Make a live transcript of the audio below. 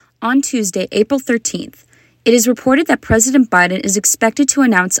On Tuesday, April 13th, it is reported that President Biden is expected to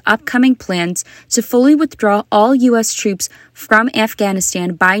announce upcoming plans to fully withdraw all U.S. troops from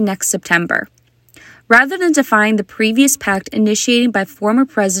Afghanistan by next September. Rather than defying the previous pact initiated by former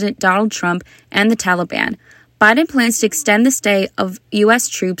President Donald Trump and the Taliban, Biden plans to extend the stay of U.S.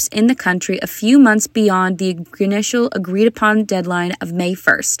 troops in the country a few months beyond the initial agreed-upon deadline of May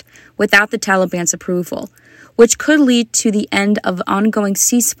 1st, without the Taliban's approval, which could lead to the end of ongoing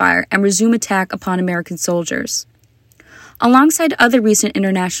ceasefire and resume attack upon American soldiers. Alongside other recent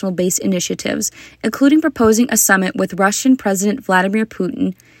international base initiatives, including proposing a summit with Russian President Vladimir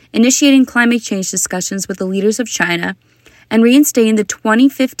Putin, initiating climate change discussions with the leaders of China, and reinstating the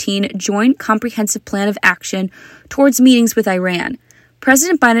 2015 Joint Comprehensive Plan of Action towards meetings with Iran,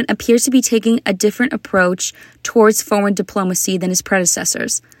 President Biden appears to be taking a different approach towards foreign diplomacy than his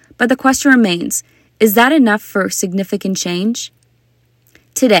predecessors. But the question remains, is that enough for significant change?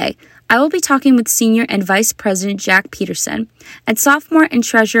 Today, I will be talking with Senior and Vice President Jack Peterson and Sophomore and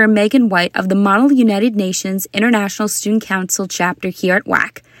Treasurer Maegan White of the Model United Nations International Student Council chapter here at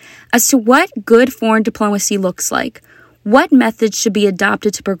WAC as to what good foreign diplomacy looks like, what methods should be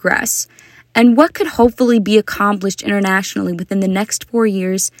adopted to progress, and what could hopefully be accomplished internationally within the next 4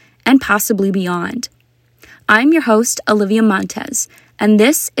 years and possibly beyond. I'm your host, Olivia Montez, and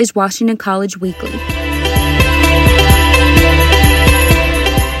this is Washington College Weekly.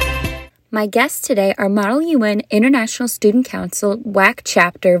 My guests today are Model UN International Student Council WAC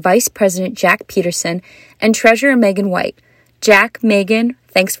Chapter Vice President Jack Peterson and Treasurer Maegan White. Jack, Maegan,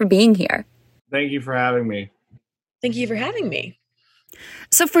 thanks for being here. Thank you for having me. Thank you for having me.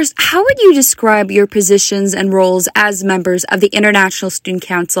 So first, how would you describe your positions and roles as members of the International Student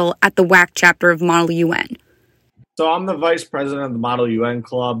Council at the WAC chapter of Model UN? So I'm the vice president of the Model UN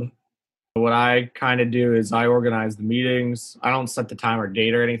Club. What I kind of do is I organize the meetings. I don't set the time or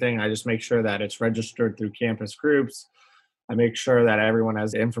date or anything. I just make sure that it's registered through campus groups. I make sure that everyone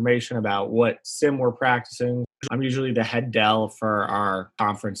has information about what sim we're practicing. I'm usually the head Dell for our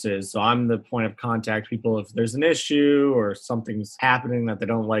conferences. So I'm the point of contact. People, if there's an issue or something's happening that they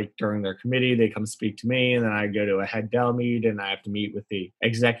don't like during their committee, they come speak to me, and then I go to a head Dell meet and I have to meet with the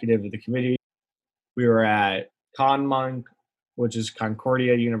executive of the committee. We were at ConMonk, which is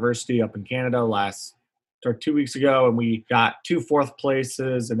Concordia University up in Canada, 2 weeks ago, and we got 2 fourth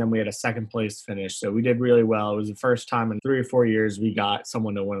places, and then we had a second place finish. So we did really well. It was the first time in 3 or 4 years we got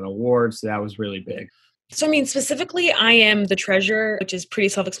someone to win an award, so that was really big. So, specifically, I am the treasurer, which is pretty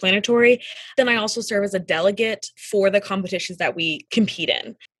self-explanatory. Then I also serve as a delegate for the competitions that we compete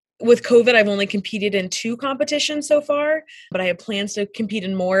in. With COVID, I've only competed in 2 competitions so far, but I have plans to compete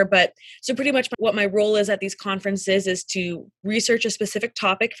in more. So pretty much what my role is at these conferences is to research a specific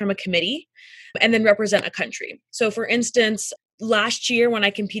topic from a committee and then represent a country. So for instance, last year when I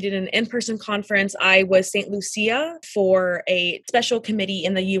competed in an in-person conference, I was St. Lucia for a special committee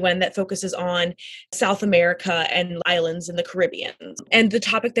in the UN that focuses on South America and islands in the Caribbean. And the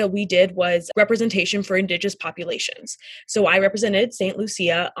topic that we did was representation for indigenous populations. So I represented St.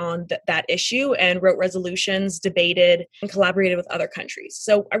 Lucia on that issue and wrote resolutions, debated, and collaborated with other countries.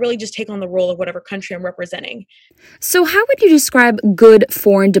 So I really just take on the role of whatever country I'm representing. So how would you describe good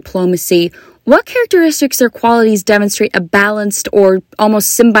foreign diplomacy? What characteristics or qualities demonstrate a balanced or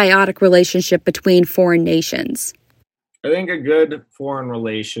almost symbiotic relationship between foreign nations? I think a good foreign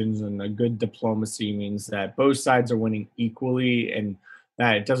relations and a good diplomacy means that both sides are winning equally and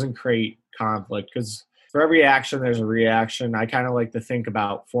that it doesn't create conflict, because for every action, there's a reaction. I kind of like to think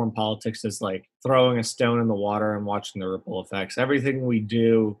about foreign politics as like throwing a stone in the water and watching the ripple effects. Everything we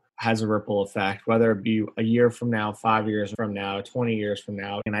do has a ripple effect, whether it be a year from now, 5 years from now, 20 years from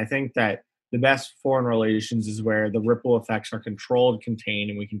now. And I think that the best foreign relations is where the ripple effects are controlled, contained,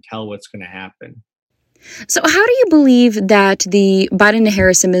 and we can tell what's going to happen. So how do you believe that the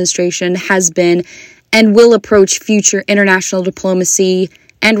Biden-Harris administration has been and will approach future international diplomacy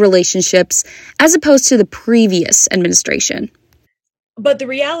and relationships as opposed to the previous administration? But the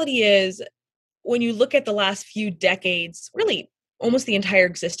reality is, when you look at the last few decades, really almost the entire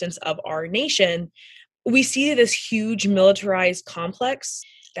existence of our nation, we see this huge militarized complex.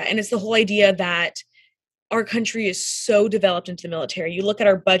 And it's the whole idea that our country is so developed into the military. You look at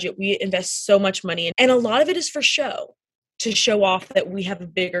our budget, we invest so much money, and a lot of it is for show, to show off that we have a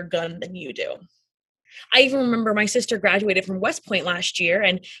bigger gun than you do. I even remember my sister graduated from West Point last year,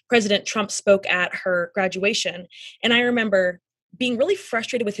 and President Trump spoke at her graduation. And I remember being really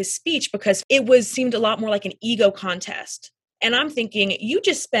frustrated with his speech because it seemed a lot more like an ego contest. And I'm thinking, you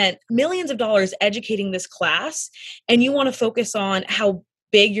just spent millions of dollars educating this class, and you want to focus on how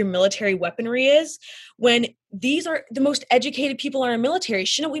big your military weaponry is, when these are the most educated people in our military?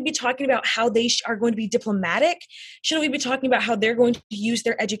 Shouldn't we be talking about how they are going to be diplomatic? Shouldn't we be talking about how they're going to use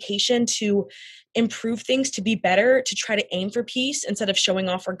their education to improve things, to be better, to try to aim for peace instead of showing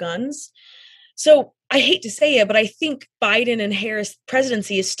off our guns? So I hate to say it, but I think Biden and Harris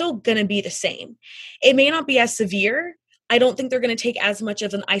presidency is still going to be the same. It may not be as severe. I don't think they're going to take as much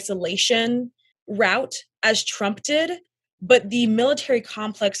of an isolation route as Trump did, but the military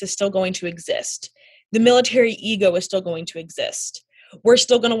complex is still going to exist. The military ego is still going to exist. We're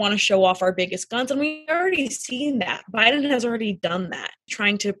still going to want to show off our biggest guns. And we've already seen that. Biden has already done that,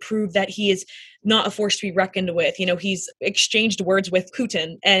 trying to prove that he is not a force to be reckoned with. He's exchanged words with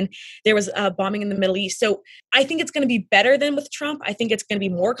Putin, and there was a bombing in the Middle East. So I think it's going to be better than with Trump. I think it's going to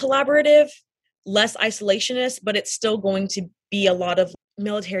be more collaborative, less isolationist, but it's still going to be a lot of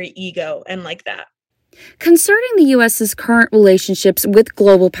military ego and like that. Concerning the U.S.'s current relationships with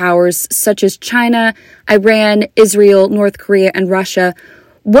global powers such as China, Iran, Israel, North Korea, and Russia,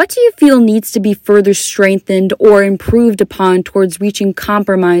 what do you feel needs to be further strengthened or improved upon towards reaching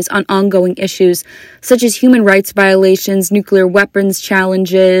compromise on ongoing issues such as human rights violations, nuclear weapons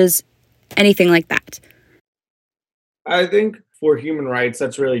challenges, anything like that? I think for human rights,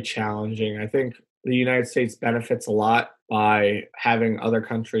 that's really challenging. I think the United States benefits a lot by having other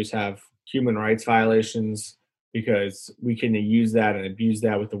countries have human rights violations, because we can use that and abuse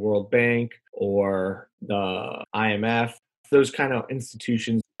that with the World Bank or the IMF. Those kind of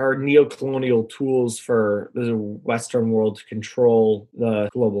institutions are neo-colonial tools for the Western world to control the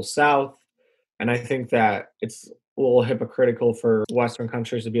global South. And I think that it's a little hypocritical for Western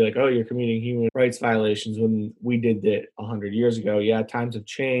countries to be like, oh, you're committing human rights violations when we did it 100 years ago. Yeah, times have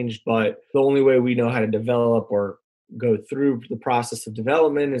changed, but the only way we know how to develop or go through the process of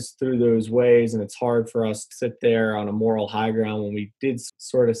development is through those ways. And it's hard for us to sit there on a moral high ground when we did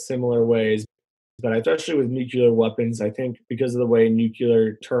sort of similar ways. But especially with nuclear weapons, I think because of the way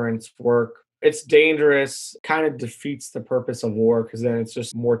nuclear deterrents work, it's dangerous, kind of defeats the purpose of war, because then it's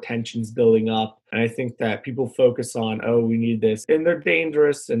just more tensions building up. And I think that people focus on, oh, we need this, and they're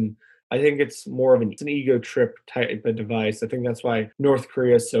dangerous. And I think it's more of an ego trip type of device. I think that's why North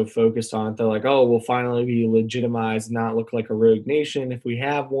Korea is so focused on it. They're like, oh, we'll finally be legitimized, not look like a rogue nation if we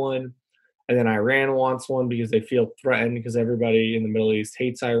have one. And then Iran wants one because they feel threatened because everybody in the Middle East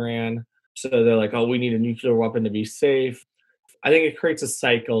hates Iran. So they're like, oh, we need a nuclear weapon to be safe. I think it creates a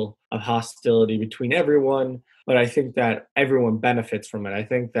cycle of hostility between everyone, but I think that everyone benefits from it. I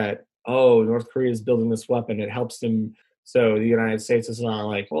think that, oh, North Korea is building this weapon. It helps them. So the United States is not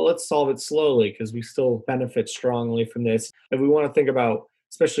like, well, let's solve it slowly, because we still benefit strongly from this. If we want to think about,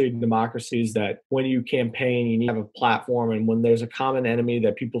 especially in democracies, that when you campaign, you need to have a platform. And when there's a common enemy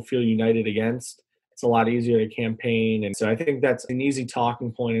that people feel united against, it's a lot easier to campaign. And so I think that's an easy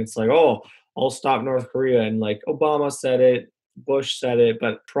talking point. It's like, oh, I'll stop North Korea. And like Obama said it, Bush said it,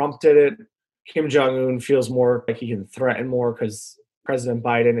 but Trump did it. Kim Jong-un feels more like he can threaten more because President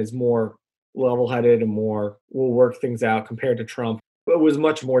Biden is more level-headed and more will work things out compared to Trump. It was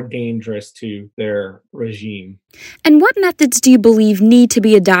much more dangerous to their regime. And what methods do you believe need to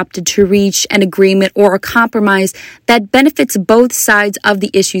be adopted to reach an agreement or a compromise that benefits both sides of the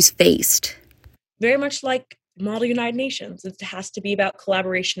issues faced? Very much like Model United Nations. It has to be about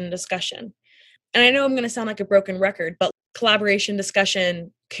collaboration and discussion. And I know I'm going to sound like a broken record, but collaboration,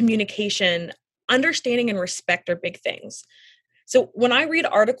 discussion, communication, understanding, and respect are big things. So when I read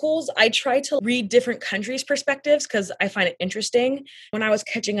articles, I try to read different countries' perspectives because I find it interesting. When I was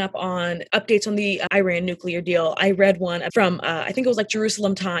catching up on updates on the Iran nuclear deal, I read one from, I think it was like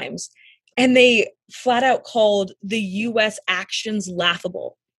Jerusalem Times, and they flat out called the U.S. actions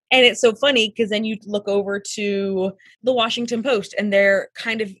laughable. And it's so funny because then you look over to the Washington Post and they're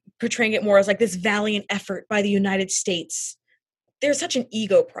kind of portraying it more as like this valiant effort by the United States. There's such an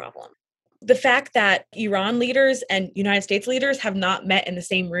ego problem. The fact that Iran leaders and United States leaders have not met in the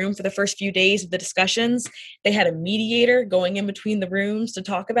same room for the first few days of the discussions, they had a mediator going in between the rooms to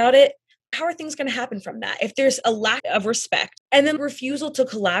talk about it. How are things going to happen from that? If there's a lack of respect and then refusal to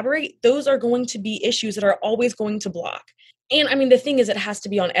collaborate, those are going to be issues that are always going to block. And I mean, the thing is, it has to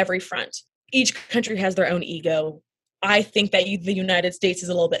be on every front. Each country has their own ego. I think that the United States is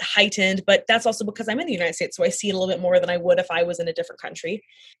a little bit heightened, but that's also because I'm in the United States, so I see it a little bit more than I would if I was in a different country.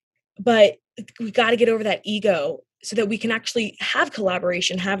 But we got to get over that ego so that we can actually have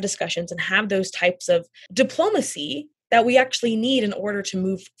collaboration, have discussions, and have those types of diplomacy that we actually need in order to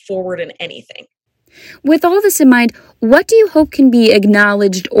move forward in anything. With all this in mind, what do you hope can be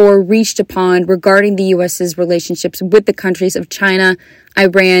acknowledged or reached upon regarding the U.S.'s relationships with the countries of China,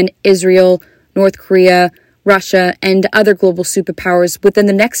 Iran, Israel, North Korea, Russia, and other global superpowers within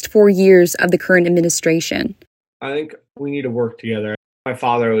the next 4 years of the current administration? I think we need to work together. My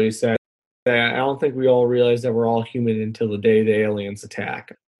father always said that I don't think we all realize that we're all human until the day the aliens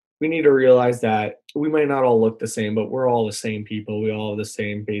attack. We need to realize that we might not all look the same, but we're all the same people. We all have the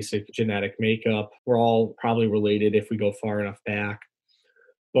same basic genetic makeup. We're all probably related if we go far enough back.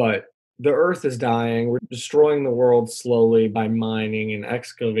 But the earth is dying. We're destroying the world slowly by mining and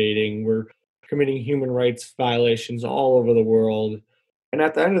excavating. We're committing human rights violations all over the world. And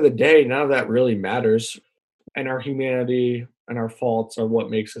at the end of the day, none of that really matters. And our humanity and our faults are what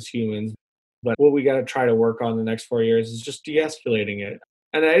makes us humans. But what we got to try to work on the next 4 years is just de-escalating it.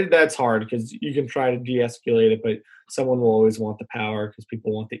 And that's hard because you can try to de-escalate it, but someone will always want the power because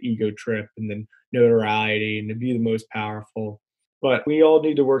people want the ego trip and then notoriety and to be the most powerful. But we all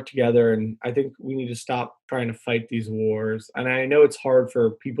need to work together, and I think we need to stop trying to fight these wars. And I know it's hard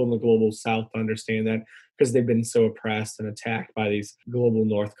for people in the global south to understand that because they've been so oppressed and attacked by these global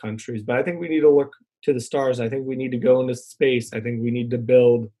north countries. But I think we need to look to the stars. I think we need to go into space. I think we need to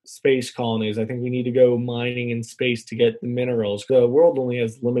build space colonies. I think we need to go mining in space to get the minerals. The world only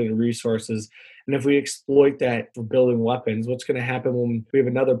has limited resources. And if we exploit that for building weapons, what's going to happen when we have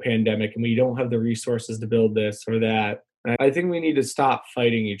another pandemic and we don't have the resources to build this or that? And I think we need to stop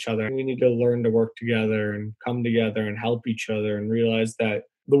fighting each other. We need to learn to work together and come together and help each other and realize that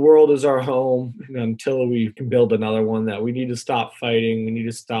the world is our home until we can build another one, that we need to stop fighting. We need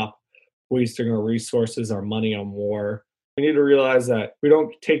to stop wasting our resources, our money on war. We need to realize that if we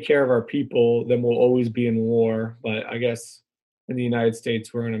don't take care of our people, then we'll always be in war. But I guess in the United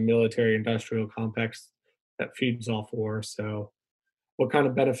States, we're in a military-industrial complex that feeds off war. So what kind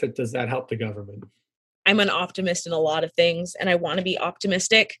of benefit does that help the government? I'm an optimist in a lot of things, and I want to be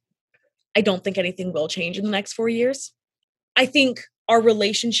optimistic. I don't think anything will change in the next 4 years. I think our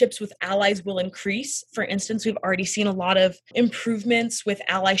relationships with allies will increase. For instance, we've already seen a lot of improvements with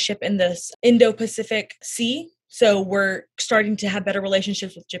allyship in the Indo-Pacific Sea. So we're starting to have better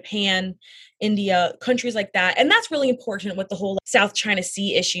relationships with Japan, India, countries like that. And that's really important with the whole South China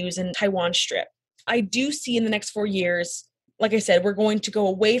Sea issues and Taiwan Strip. I do see in the next 4 years, like I said, we're going to go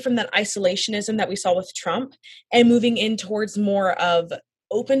away from that isolationism that we saw with Trump and moving in towards more of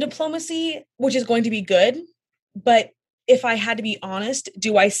open diplomacy, which is going to be good. But if I had to be honest,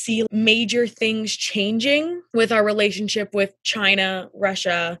 do I see major things changing with our relationship with China,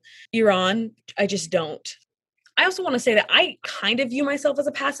 Russia, Iran? I just don't. I also want to say that I kind of view myself as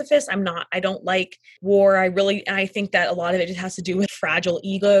a pacifist. I don't like war. I think that a lot of it just has to do with fragile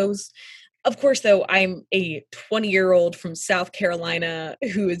egos. Of course, though, I'm a 20-year-old from South Carolina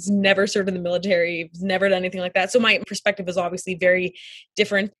who has never served in the military, has never done anything like that. So my perspective is obviously very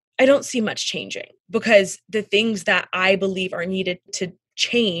different. I don't see much changing because the things that I believe are needed to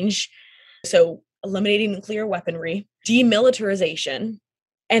change, so eliminating nuclear weaponry, demilitarization,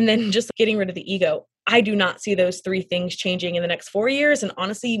 and then just getting rid of the ego, I do not see those three things changing in the next 4 years, and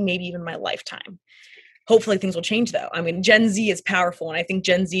honestly, maybe even my lifetime. Hopefully things will change though. I mean, Gen Z is powerful, and I think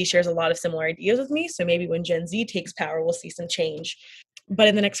Gen Z shares a lot of similar ideas with me, so maybe when Gen Z takes power, we'll see some change. But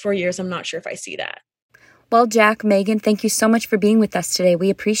in the next 4 years, I'm not sure if I see that. Well, Jack, Maegan, thank you so much for being with us today. We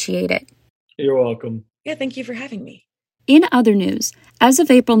appreciate it. You're welcome. Yeah, thank you for having me. In other news, as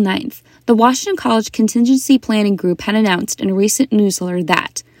of April 9th, the Washington College Contingency Planning Group had announced in a recent newsletter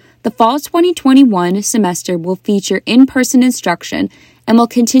that the fall 2021 semester will feature in-person instruction and will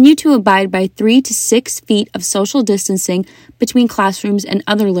continue to abide by 3 to 6 feet of social distancing between classrooms and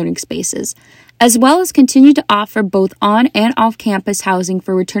other learning spaces, as well as continue to offer both on and off-campus housing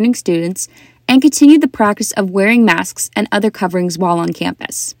for returning students and continue the practice of wearing masks and other coverings while on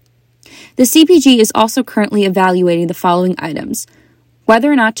campus. The CPG is also currently evaluating the following items: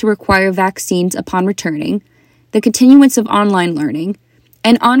 whether or not to require vaccines upon returning, the continuance of online learning,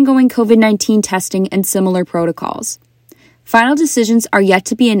 and ongoing COVID-19 testing and similar protocols. Final decisions are yet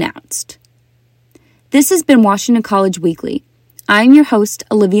to be announced. This has been Washington College Weekly. I'm your host,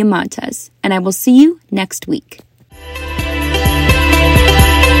 Olivia Montez, and I will see you next week.